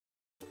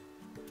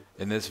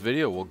In this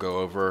video, we'll go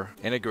over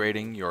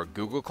integrating your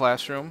Google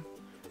Classroom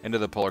into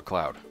the Polar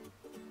Cloud.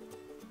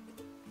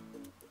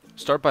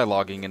 Start by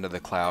logging into the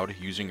cloud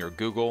using your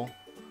Google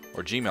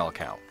or Gmail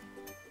account.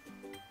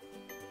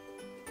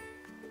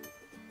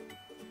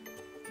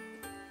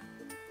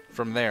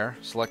 From there,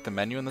 select the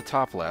menu in the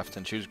top left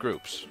and choose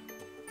Groups.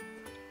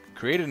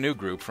 Create a new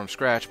group from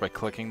scratch by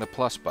clicking the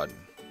plus button.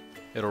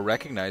 It'll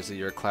recognize that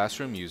you're a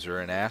classroom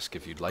user and ask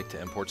if you'd like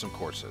to import some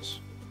courses.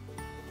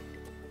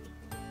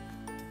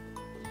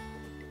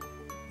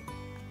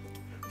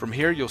 From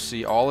here, you'll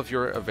see all of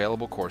your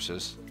available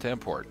courses to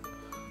import.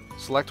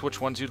 Select which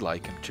ones you'd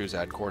like and choose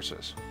Add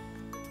Courses.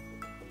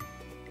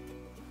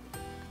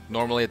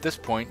 Normally at this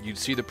point, you'd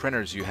see the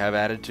printers you have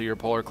added to your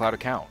Polar Cloud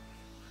account.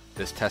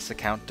 This test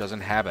account doesn't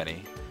have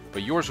any,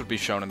 but yours would be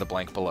shown in the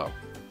blank below.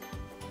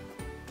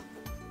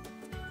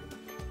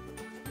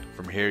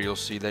 From here, you'll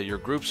see that your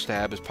Groups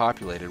tab is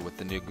populated with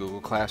the new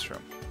Google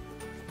Classroom.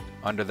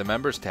 Under the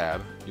Members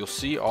tab, you'll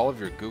see all of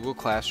your Google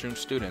Classroom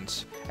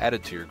students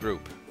added to your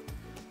group.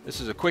 This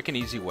is a quick and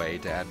easy way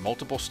to add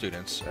multiple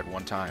students at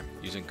one time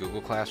using Google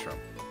Classroom.